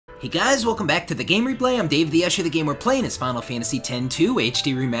Hey guys, welcome back to the Game Replay. I'm DavetheUsher. The game we're playing is Final Fantasy X-2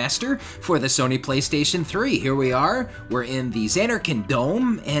 HD Remaster for the Sony PlayStation 3. Here we are. We're in the Xanarkand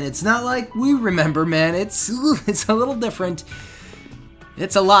Dome, and it's not like we remember, man. It's a little different.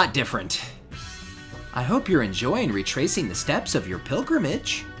 It's a lot different. I hope you're enjoying retracing the steps of your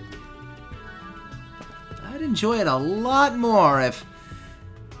pilgrimage. I'd enjoy it a lot more if...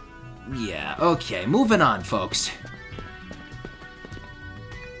 Yeah, okay, moving on, folks.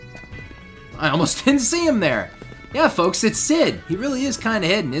 I almost didn't see him there. Yeah, folks, it's Sid. He really is kind of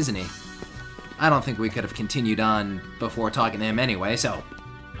hidden, isn't he? I don't think we could have continued on before talking to him anyway, so...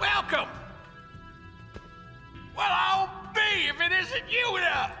 Welcome! Well, I'll be if it isn't you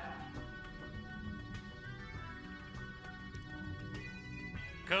now!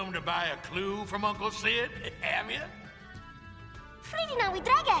 Come to buy a clue from Uncle Sid, have you? Fridinawi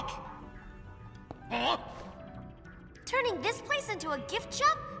Dragek! Huh? Turning this place into a gift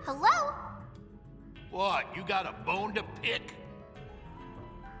shop? Hello? What, you got a bone to pick?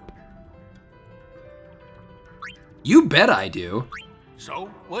 You bet I do. So,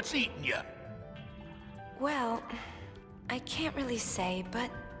 what's eating you? Well, I can't really say, but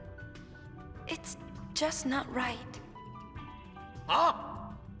it's just not right. Huh?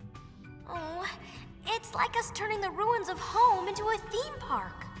 Oh, it's like us turning the ruins of home into a theme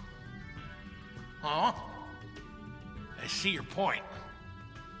park. Huh? I see your point.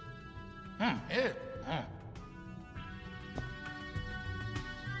 Yeah.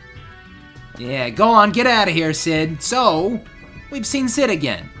 Yeah, go on, get out of here, Sid. So, we've seen Sid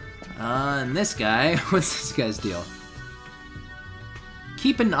again. And this guy, what's this guy's deal?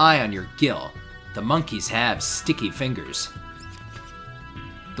 Keep an eye on your gill. The monkeys have sticky fingers.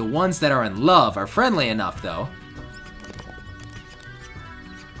 The ones that are in love are friendly enough, though.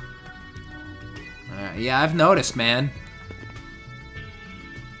 Yeah, I've noticed, man.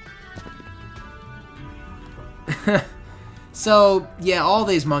 So, yeah, all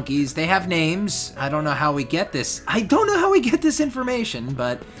these monkeys, they have names. I don't know how we get this. I don't know how we get this information,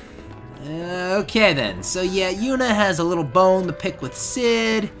 but... okay, then. So, yeah, Yuna has a little bone to pick with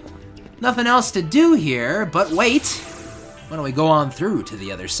Sid. Nothing else to do here, but wait. Why don't we go on through to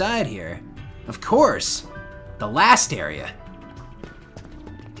the other side here? Of course. The last area.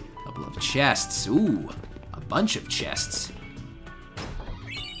 Couple of chests. Ooh, a bunch of chests.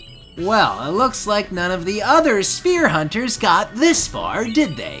 Well, it looks like none of the other sphere hunters got this far,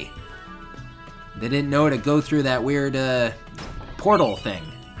 did they? They didn't know to go through that weird, portal thing.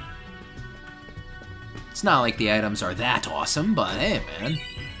 It's not like the items are that awesome, but hey, man.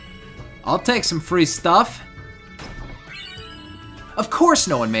 I'll take some free stuff. Of course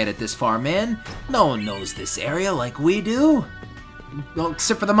no one made it this far, man. No one knows this area like we do. Well,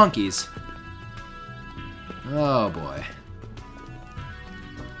 except for the monkeys. Oh, boy.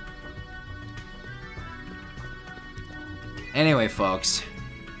 Anyway, folks,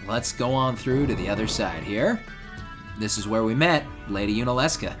 let's go on through to the other side here. This is where we met Lady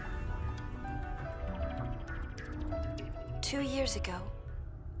Yunalesca. 2 years ago,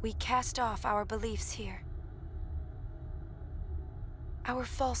 we cast off our beliefs here. Our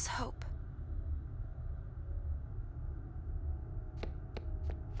false hope.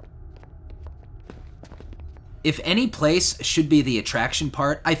 If any place should be the attraction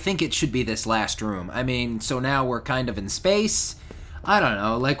part, I think it should be this last room. I mean, so now we're kind of in space. I don't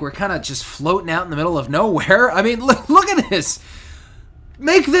know, like we're kind of just floating out in the middle of nowhere. I mean, look at this.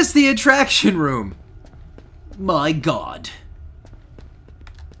 Make this the attraction room. My God.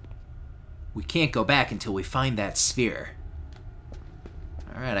 We can't go back until we find that sphere.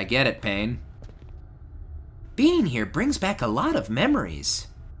 Alright, I get it, Pain. Being here brings back a lot of memories.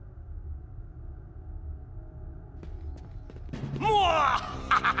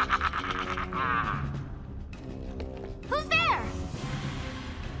 Who's there?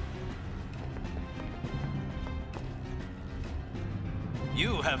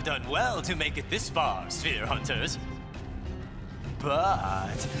 You have done well to make it this far, Sphere Hunters.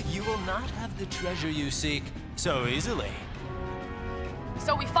 But you will not have the treasure you seek so easily.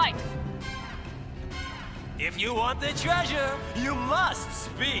 So we fight. If you want the treasure, you must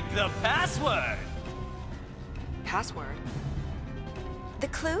speak the password. Password? The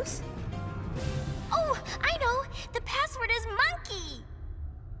clues? Oh, I know! The password is monkey!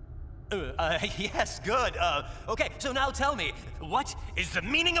 Yes, good. Okay, so now tell me, what is the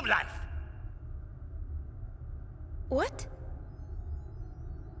meaning of life? What?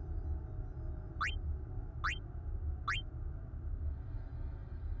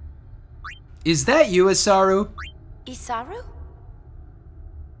 Is that you, Isaru? Isaru?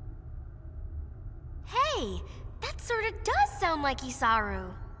 Hey, that sorta does sound like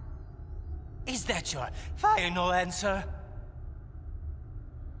Isaru. Is that your final answer?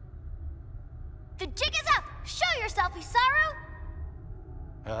 The jig is up! Show yourself, Isaru!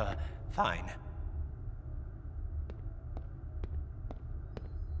 Fine.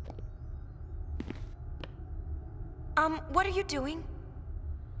 What are you doing?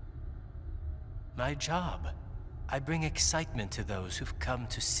 My job. I bring excitement to those who've come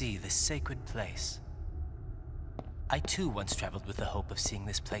to see this sacred place. I too once traveled with the hope of seeing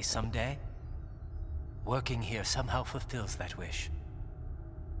this place someday. Working here somehow fulfills that wish.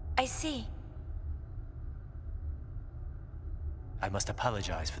 I see. I must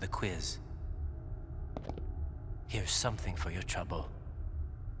apologize for the quiz. Here's something for your trouble.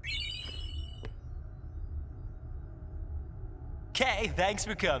 Okay, thanks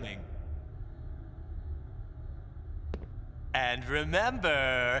for coming. And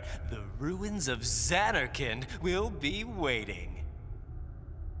remember, the ruins of Xanarkand will be waiting.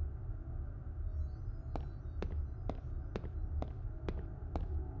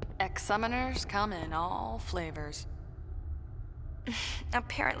 Ex-summoners come in all flavors.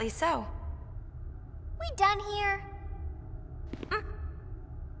 Apparently so. We done here?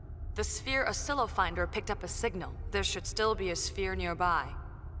 The sphere oscillo finder picked up a signal. There should still be a sphere nearby.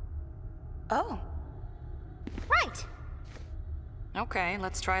 Oh. Right. Okay,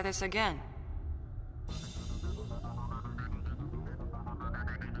 let's try this again.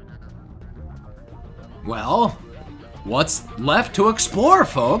 Well, what's left to explore,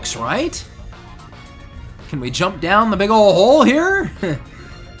 folks, right? Can we jump down the big old hole here?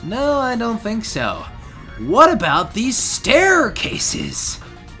 No, I don't think so. What about these staircases?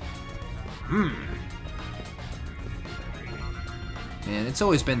 Man, it's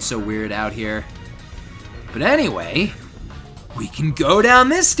always been so weird out here. But anyway, we can go down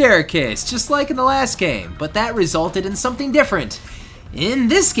this staircase, just like in the last game, but that resulted in something different. In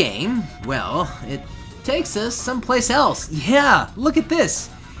this game, well, it takes us someplace else. Yeah, look at this.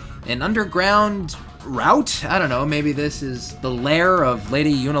 An underground route? I don't know, maybe this is the lair of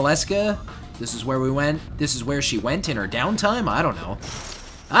Lady Yunalesca? This is where we went? This is where she went in her downtime? I don't know.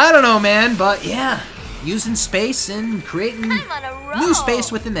 I don't know, man, but yeah. Using space and creating new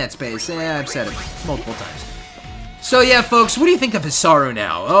space within that space. Yeah, I've said it multiple times. So yeah, folks, what do you think of Isaru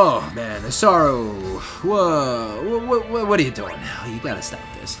now? Oh, man, Isaru. Whoa, what are you doing now? You gotta stop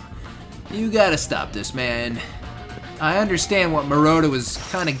this. You gotta stop this, man. I understand what Maroda was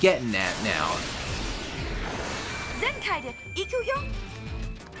kind of getting at now.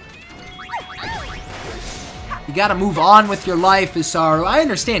 You gotta move on with your life, Isaru. I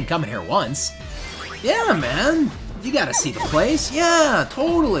understand coming here once. Yeah, man. You gotta see the place. Yeah,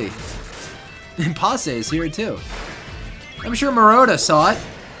 totally. And Pase's here, too. I'm sure Maroda saw it.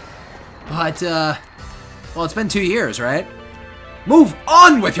 But, well, it's been 2 years, right? Move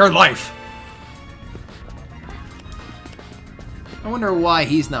on with your life! I wonder why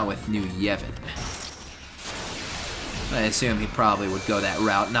he's not with New Yevon. I assume he probably would go that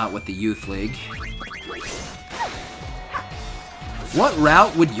route, not with the Youth League. What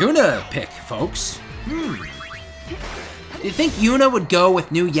route would Yuna pick, folks? Do you think Yuna would go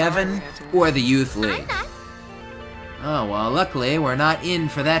with New Yevon or the Youth League? Oh, well, luckily we're not in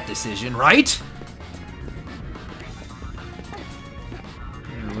for that decision, right?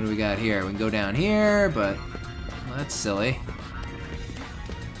 What do we got here? We can go down here, but well, that's silly.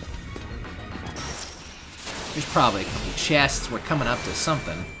 There's probably a couple chests. We're coming up to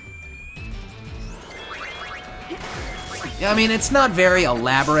something. Yeah, I mean, it's not very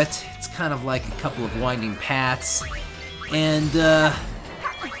elaborate. It's kind of like a couple of winding paths. And,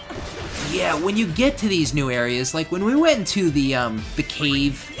 yeah, when you get to these new areas, like when we went into the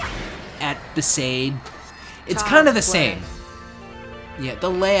cave at Besaid, it's kind of the same. Yeah,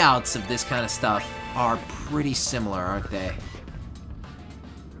 the layouts of this kind of stuff are pretty similar, aren't they?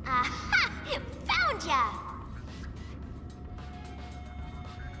 Aha! Found ya!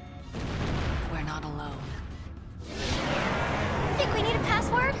 We're not alone. Think we need a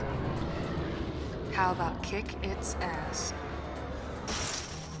password? How about kick its ass?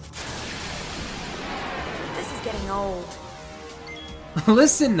 This is getting old.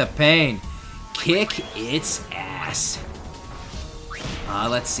 Listen to Pain. Kick its ass.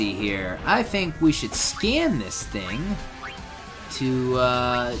 Let's see here. I think we should scan this thing to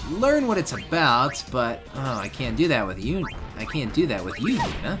learn what it's about, but oh, I can't do that with you. I can't do that with you,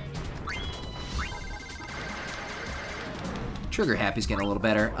 Yuna. Trigger Happy's getting a little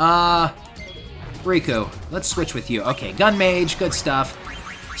better. Riku, let's switch with you. Okay, Gun Mage, good stuff.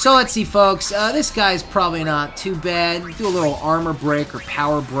 So let's see, folks. This guy's probably not too bad. Do a little armor break or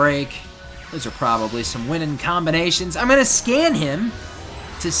power break. Those are probably some winning combinations. I'm gonna scan him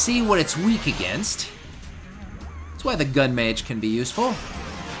to see what it's weak against. That's why the gun mage can be useful.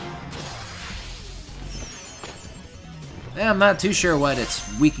 Yeah, I'm not too sure what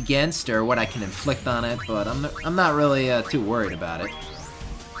it's weak against or what I can inflict on it, but I'm not really too worried about it.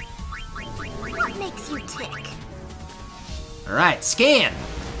 What makes you tick? Alright, scan!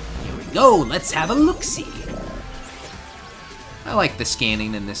 Here we go, let's have a look-see. I like the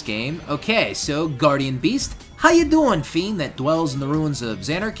scanning in this game. Okay, so Guardian Beast. How you doing, fiend that dwells in the ruins of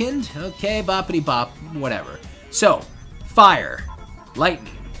Xanarkand? Okay, boppity bop, whatever. So, fire,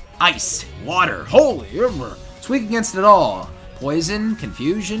 lightning, ice, water, holy river. It's weak against it all. Poison,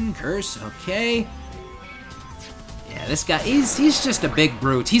 confusion, curse, okay. Yeah, this guy, he's just a big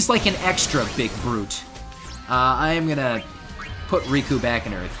brute. He's like an extra big brute. I am gonna put Riku back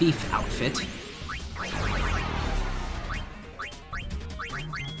in her thief outfit.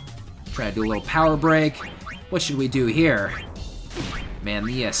 Try to do a little power break. What should we do here? Man,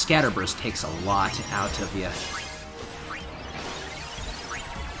 the Scatterburst takes a lot out of you.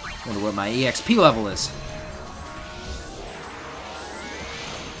 Wonder what my EXP level is.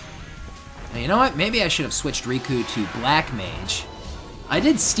 Now, you know what? Maybe I should have switched Riku to Black Mage. I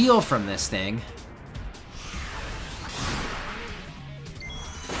did steal from this thing.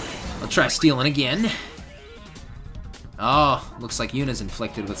 I'll try stealing again. Oh, looks like Yuna's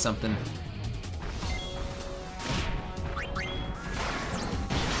inflicted with something.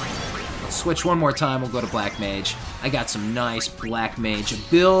 Let's switch one more time, we'll go to Black Mage. I got some nice Black Mage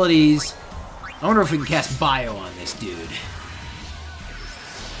abilities. I wonder if we can cast Bio on this dude.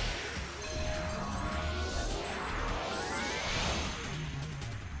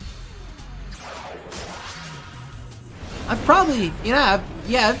 I've probably,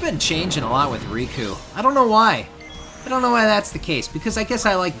 I've been changing a lot with Riku. I don't know why. I don't know why that's the case, because I guess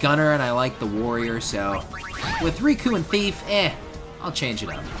I like Gunner and I like the Warrior, so with Riku and Thief, I'll change it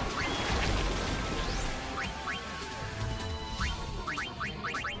up.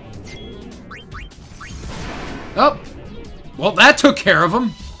 Oh, well that took care of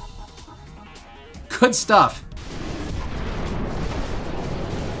him. Good stuff.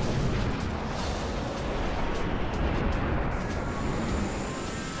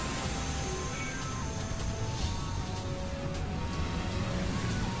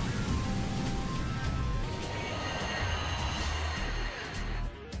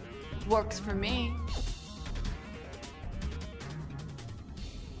 Works for me.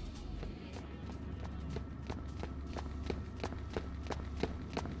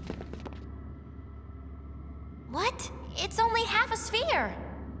 What? It's only half a sphere.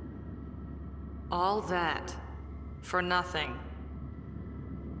 All that for nothing.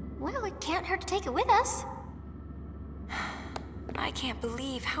 Well, it can't hurt to take it with us. I can't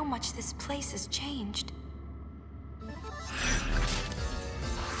believe how much this place has changed.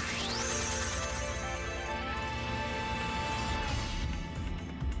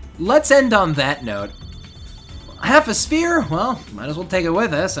 Let's end on that note. Half a sphere? Well, might as well take it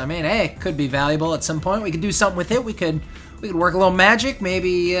with us. I mean, hey, it could be valuable at some point. We could do something with it. We could work a little magic.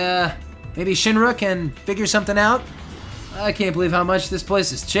 Maybe Shinra can figure something out. I can't believe how much this place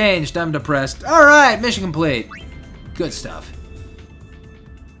has changed. I'm depressed. All right, mission complete. Good stuff.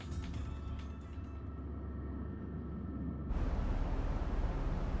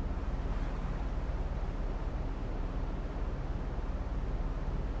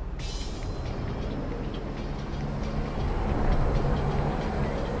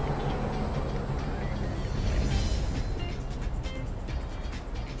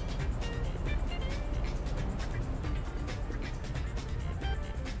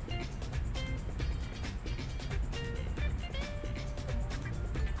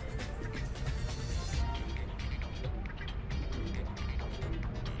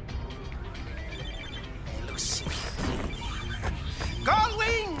 Gull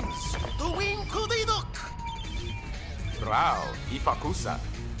wings! The wing kudiduk! Wow, Ifakusa.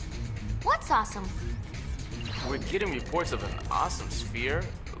 What's awesome? We're getting reports of an awesome sphere.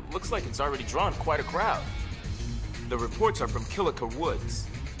 Looks like it's already drawn quite a crowd. The reports are from Kilika Woods.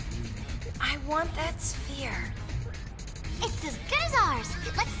 I want that sphere. It's as good as ours.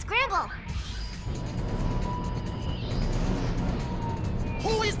 Let's scramble.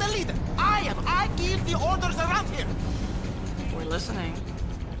 Who is the leader? I am. I give the orders around here. We're listening.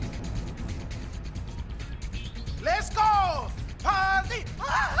 Let's go! Party!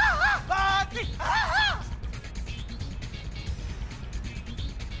 Party!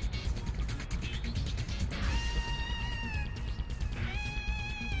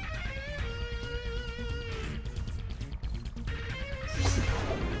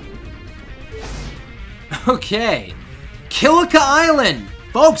 Okay. Kilika Island!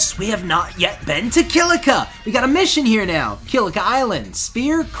 Folks, we have not yet been to Kilika. We got a mission here now. Kilika Island,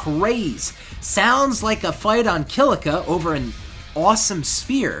 Sphere Craze. Sounds like a fight on Kilika over an awesome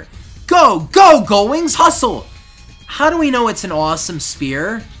sphere. Go, go, Go-Wings, hustle! How do we know it's an awesome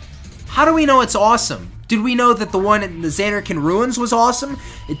sphere? How do we know it's awesome? Did we know that the one in the Xanarkin Ruins was awesome?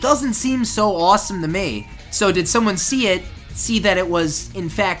 It doesn't seem so awesome to me. So did someone see that it was, in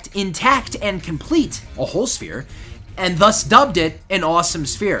fact, intact and complete, a whole sphere, and thus dubbed it an awesome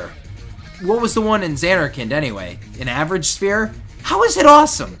sphere? What was the one in Xanarkand anyway? An average sphere? How is it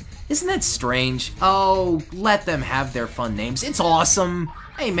awesome? Isn't that strange? Oh, let them have their fun names. It's awesome.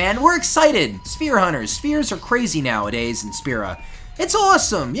 Hey man, we're excited. Sphere hunters. Spheres are crazy nowadays in Spira. It's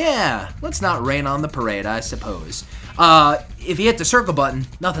awesome, yeah. Let's not rain on the parade, I suppose. If you hit the circle button,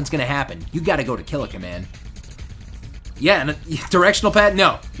 nothing's gonna happen. You gotta go to Kilika, man. Yeah, and directional pad?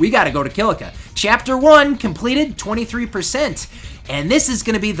 No, we gotta go to Kilika. Chapter 1 completed, 23%. And this is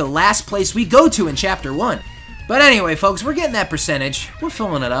gonna be the last place we go to in Chapter 1. But anyway, folks, we're getting that percentage. We're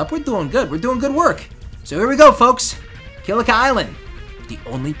filling it up. We're doing good. We're doing good work. So here we go, folks. Kilika Island. The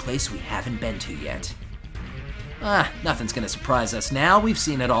only place we haven't been to yet. Nothing's gonna surprise us now. We've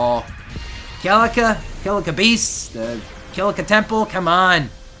seen it all. Kilika Beasts, the Kilika Temple, come on.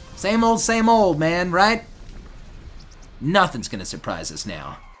 Same old, man, right? Nothing's gonna surprise us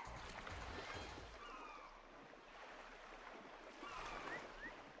now.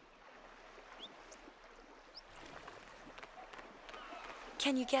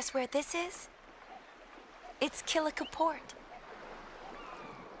 Can you guess where this is? It's Kilika Port.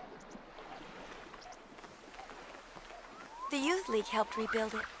 The Youth League helped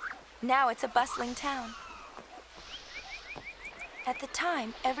rebuild it. Now it's a bustling town. At the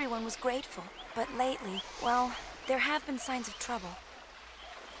time, everyone was grateful, but lately, well, there have been signs of trouble.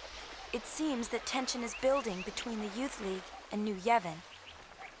 It seems that tension is building between the Youth League and New Yevon.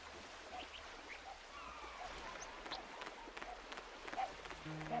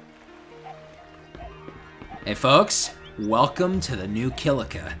 Hey folks, welcome to the new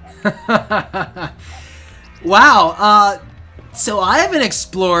Kilika. Wow, so I haven't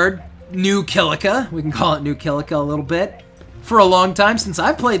explored New Kilika, we can call it New Kilika a little bit, for a long time since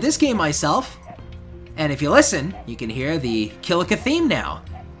I've played this game myself. And if you listen, you can hear the Kilika theme now.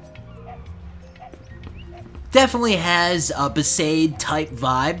 Definitely has a Besaid type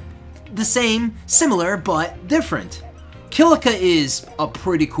vibe. The same, similar, but different. Kilika is a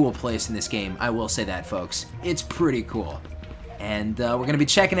pretty cool place in this game, I will say that, folks. It's pretty cool. And we're going to be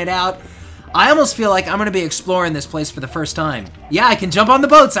checking it out. I almost feel like I'm going to be exploring this place for the first time. Yeah, I can jump on the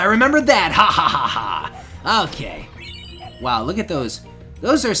boats, I remembered that! Ha ha ha ha! Okay. Wow, look at those.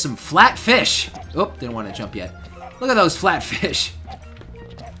 Those are some flat fish. Oh, didn't want to jump yet. Look at those flat fish.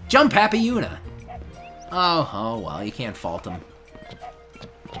 Jump, Happy Yuna. Oh, well, you can't fault them.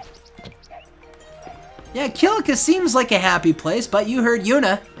 Yeah, Kilika seems like a happy place, but you heard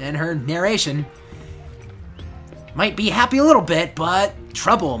Yuna and her narration. Might be happy a little bit, but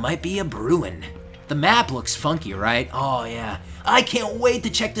trouble might be a brewing. The map looks funky, right? Oh, yeah. I can't wait to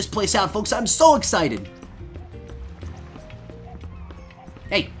check this place out, folks. I'm so excited.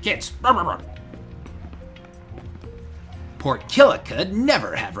 Hey, kids. Port Kilika could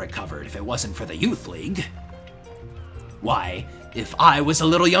never have recovered if it wasn't for the Youth League. Why, if I was a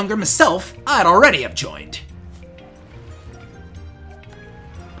little younger myself, I'd already have joined.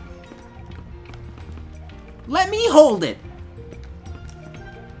 Let me hold it.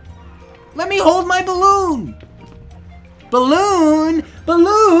 Let me hold my balloon. Balloon,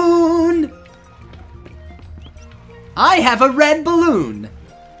 balloon. I have a red balloon.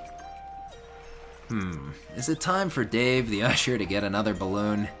 Is it time for Dave the Usher to get another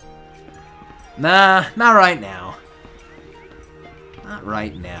balloon? Nah, not right now. Not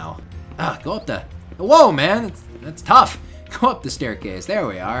right now. Go up the... Whoa, man, that's tough. Go up the staircase. There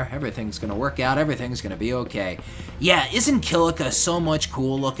we are. Everything's gonna work out. Everything's gonna be okay. Yeah, isn't Kilika so much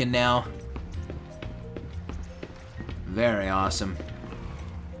cool looking now? Very awesome.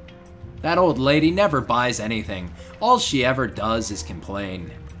 That old lady never buys anything. All she ever does is complain.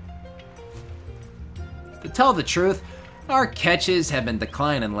 To tell the truth, our catches have been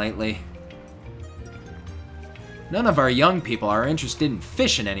declining lately. None of our young people are interested in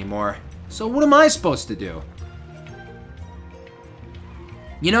fishing anymore, so what am I supposed to do?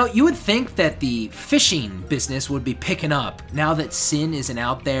 You know, you would think that the fishing business would be picking up now that Sin isn't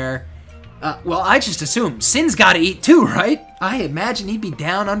out there. Well, I just assume Sin's gotta eat too, right? I imagine he'd be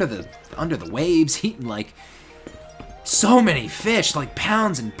down under the waves eating like so many fish, like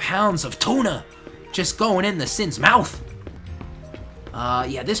pounds and pounds of tuna just going in the Sin's mouth.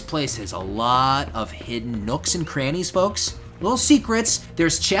 Yeah, this place has a lot of hidden nooks and crannies, folks. Little secrets.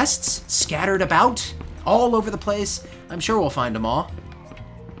 There's chests scattered about all over the place. I'm sure we'll find them all.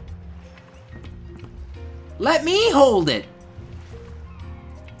 Let me hold it.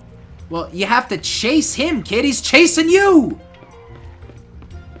 Well, you have to chase him, kid. He's chasing you.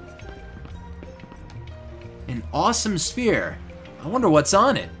 An awesome sphere. I wonder what's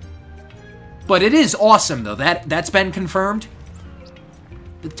on it. But it is awesome, though. That's been confirmed.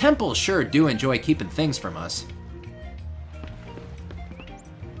 The temples sure do enjoy keeping things from us.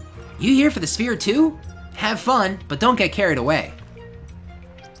 You here for the sphere, too? Have fun, but don't get carried away.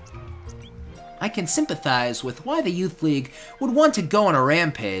 I can sympathize with why the Youth League would want to go on a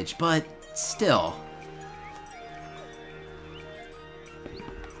rampage, but still.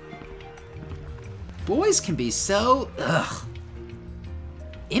 Boys can be so,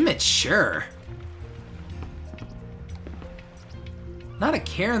 immature. Not a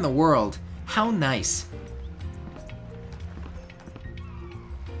care in the world. How nice.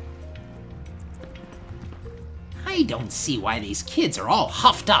 I don't see why these kids are all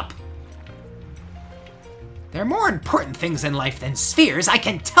huffed up. There are more important things in life than spheres, I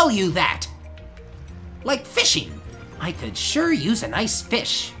can tell you that. Like fishing. I could sure use a nice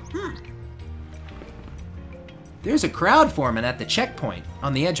fish. There's a crowd forming at the checkpoint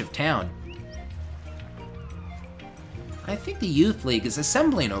on the edge of town. I think the Youth League is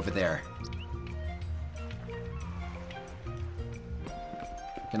assembling over there.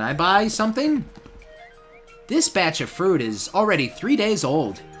 Can I buy something? This batch of fruit is already 3 days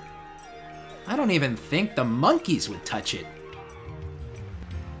old. I don't even think the monkeys would touch it.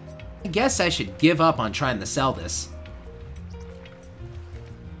 I guess I should give up on trying to sell this.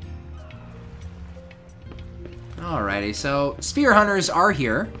 Alrighty, so sphere hunters are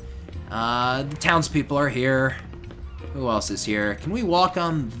here. The townspeople are here. Who else is here? Can we walk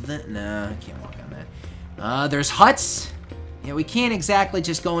on the... No, I can't walk on that. There's huts. Yeah, we can't exactly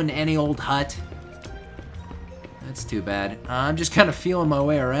just go into any old hut. That's too bad. I'm just kind of feeling my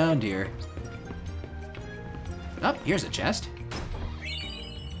way around here. Oh, here's a chest.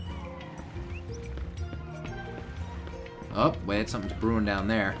 Oh, wait, something's brewing down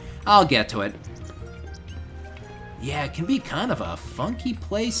there. I'll get to it. Yeah, it can be kind of a funky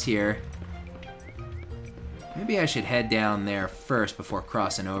place here. Maybe I should head down there first before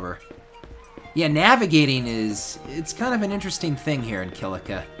crossing over. Yeah, navigating it's kind of an interesting thing here in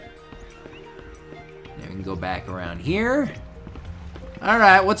Kilika. Now we can go back around here.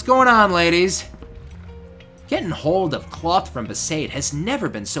 Alright, what's going on, ladies? Getting hold of cloth from Besaid has never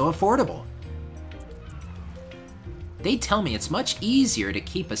been so affordable. They tell me it's much easier to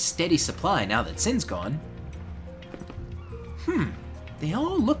keep a steady supply now that Sin's gone. They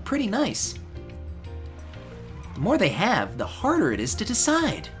all look pretty nice. The more they have, the harder it is to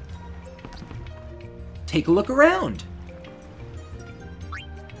decide. Take a look around.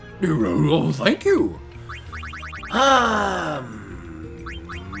 Oh, thank you.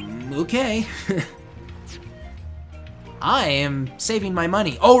 Okay. I am saving my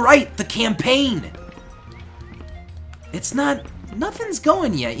money. Oh, right, the campaign. Nothing's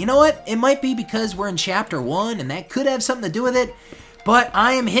going yet. You know what? It might be because we're in Chapter 1, and that could have something to do with it. But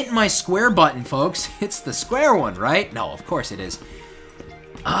I am hitting my square button, folks. It's the square one, right? No, of course it is.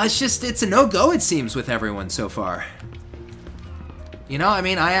 It's a no-go, it seems, with everyone so far. You know, I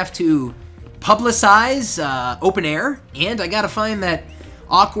mean, I have to publicize open air, and I gotta find that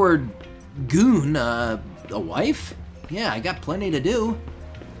awkward goon, a wife? Yeah, I got plenty to do.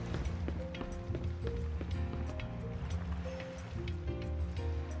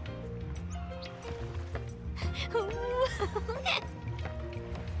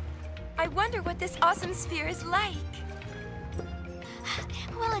 I wonder what this awesome sphere is like.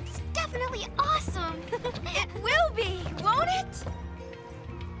 Well, it's definitely awesome. It will be, won't it?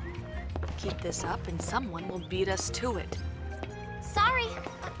 Keep this up and someone will beat us to it. Sorry.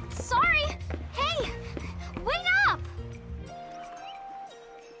 Sorry. Hey, wait up.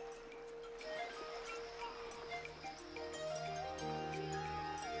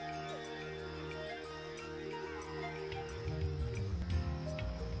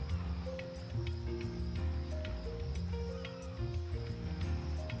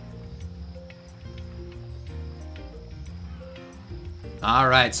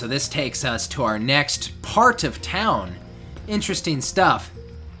 Alright, so this takes us to our next part of town. Interesting stuff.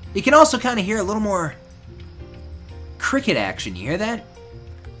 You can also kind of hear a little more cricket action. You hear that?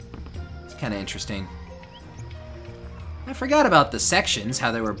 It's kind of interesting. I forgot about the sections,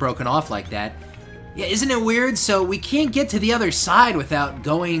 how they were broken off like that. Yeah, isn't it weird? So we can't get to the other side without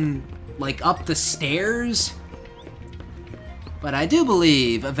going, like, up the stairs? But I do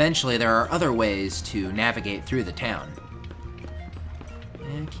believe eventually there are other ways to navigate through the town.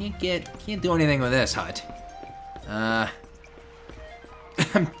 can't do anything with this hut. I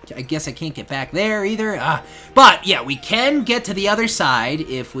guess I can't get back there either. But yeah, we can get to the other side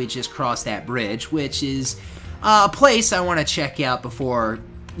if we just cross that bridge, which is a place I want to check out before,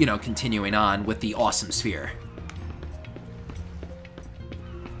 you know, continuing on with the awesome sphere.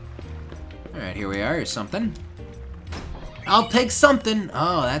 Alright, here we are. Here's something. I'll take something.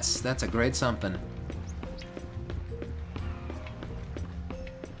 Oh, that's a great something.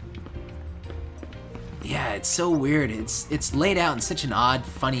 Yeah, it's so weird. It's laid out in such an odd,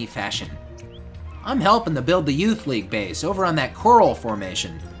 funny fashion. I'm helping to build the Youth League base over on that coral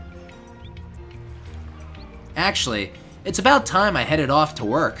formation. Actually, it's about time I headed off to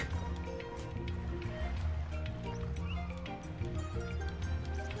work.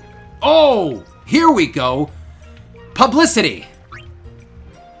 Oh, here we go. Publicity.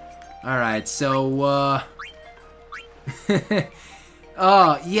 All right, so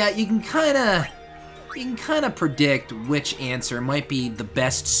yeah, you can kind of predict which answer might be the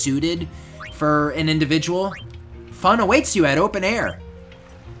best suited for an individual. Fun awaits you at open air.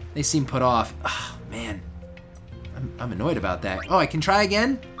 They seem put off. Oh, man. I'm annoyed about that. Oh, I can try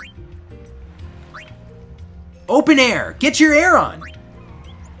again? Open air! Get your air on!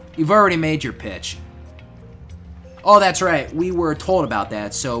 You've already made your pitch. Oh, that's right. We were told about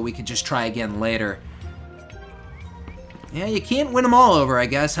that, so we could just try again later. Yeah, you can't win them all over, I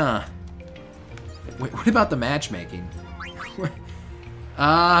guess, huh? Wait, what about the matchmaking?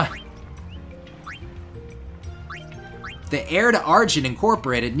 The heir to Argent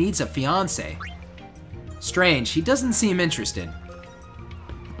Incorporated needs a fiancé. Strange, he doesn't seem interested.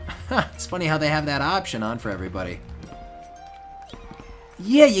 It's funny how they have that option on for everybody.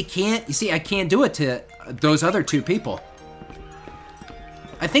 Yeah, you can't. You see, I can't do it to those other two people.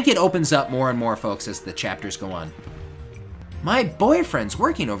 I think it opens up more and more, folks, as the chapters go on. My boyfriend's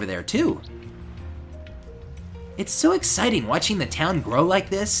working over there, too. It's so exciting watching the town grow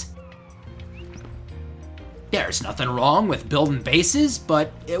like this. There's nothing wrong with building bases,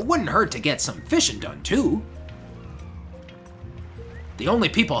 but it wouldn't hurt to get some fishing done, too. The only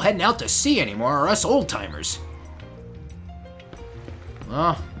people heading out to sea anymore are us old-timers.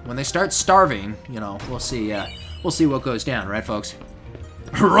 Well, when they start starving, you know, we'll see what goes down, right, folks?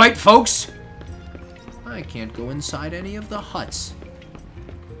 Right, folks? I can't go inside any of the huts.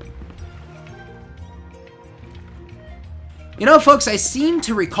 You know, folks, I seem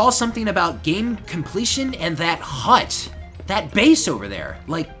to recall something about game completion and that hut. That base over there.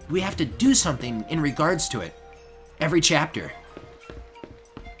 Like, we have to do something in regards to it. Every chapter.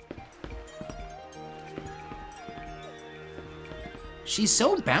 She's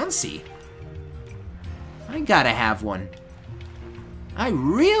so bouncy. I gotta have one. I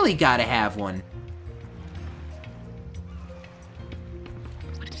really gotta have one.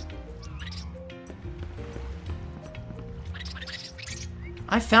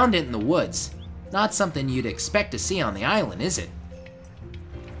 I found it in the woods. Not something you'd expect to see on the island, is it?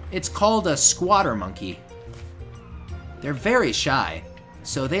 It's called a squatter monkey. They're very shy,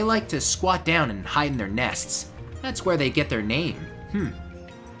 so they like to squat down and hide in their nests. That's where they get their name.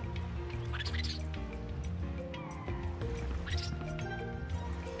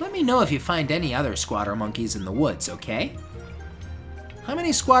 Let me know if you find any other squatter monkeys in the woods, okay? How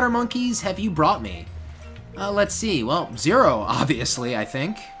many squatter monkeys have you brought me? Let's see. Well, 0, obviously, I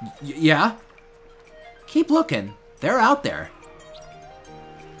think. Yeah? Keep looking. They're out there.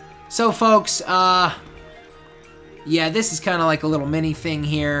 So, folks, yeah, this is kind of like a little mini thing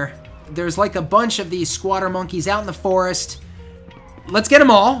here. There's like a bunch of these squatter monkeys out in the forest. Let's get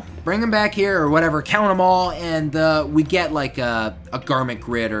them all. Bring them back here or whatever. Count them all, and we get like a garment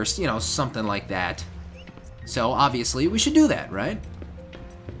grid or, you know, something like that. So, obviously, we should do that, right?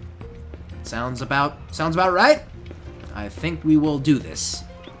 Sounds about right. I think we will do this.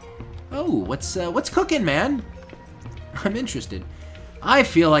 Oh, what's cooking, man? I'm interested. I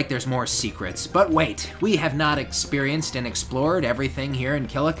feel like there's more secrets, but wait, we have not experienced and explored everything here in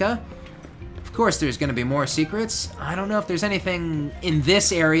Kilika. Of course there's gonna be more secrets. I don't know if there's anything in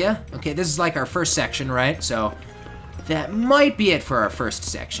this area. Okay, this is like our first section, right? So that might be it for our first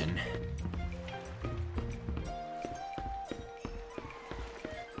section.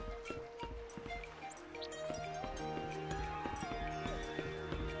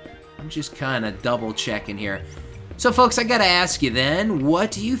 I'm just kind of double checking here. So folks, I gotta ask you then,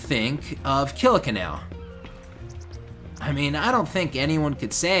 what do you think of Kilika now? I mean, I don't think anyone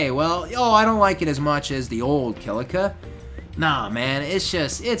could say, well, oh, I don't like it as much as the old Kilika. Nah, man,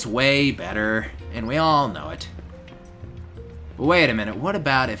 it's way better, and we all know it. But wait a minute, what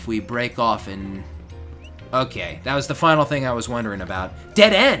about if we break off and Okay, that was the final thing I was wondering about.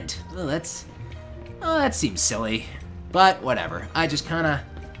 Dead end! Well, that seems silly. But, whatever. I just kinda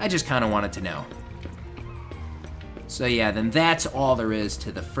wanted to know. So yeah, then that's all there is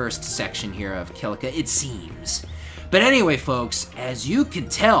to the first section here of Kilika, it seems. But anyway, folks, as you can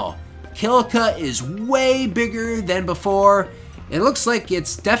tell, Kilika is way bigger than before. It looks like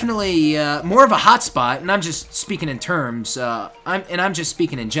it's definitely more of a hotspot, and I'm just speaking in terms, I'm just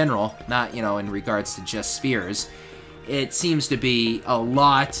speaking in general, not, you know, in regards to just spheres. It seems to be a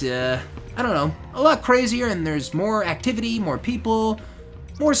lot, I don't know, a lot crazier, and there's more activity, more people,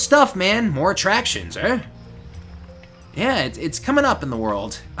 more stuff, man, more attractions, eh? Yeah, it's coming up in the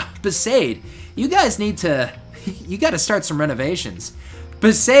world. Besaid, you guys need to, you gotta start some renovations.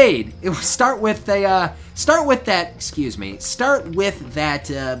 Besaid, start with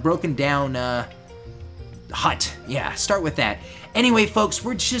that broken down hut. Yeah, start with that. Anyway, folks,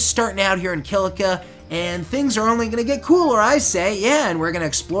 we're just starting out here in Kilika, and things are only gonna get cooler, I say. Yeah, and we're gonna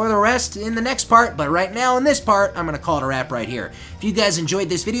explore the rest in the next part, but right now in this part, I'm gonna call it a wrap right here. If you guys enjoyed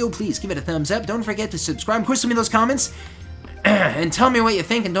this video, please give it a thumbs up. Don't forget to subscribe, quiz me in those comments, and tell me what you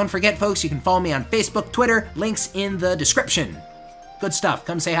think. And don't forget, folks, you can follow me on Facebook, Twitter, links in the description. Good stuff.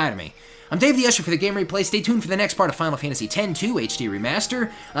 Come say hi to me. I'm Dave the Usher for the Game Replay. Stay tuned for the next part of Final Fantasy X-2 HD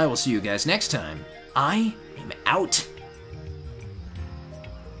Remaster. I will see you guys next time. I am out.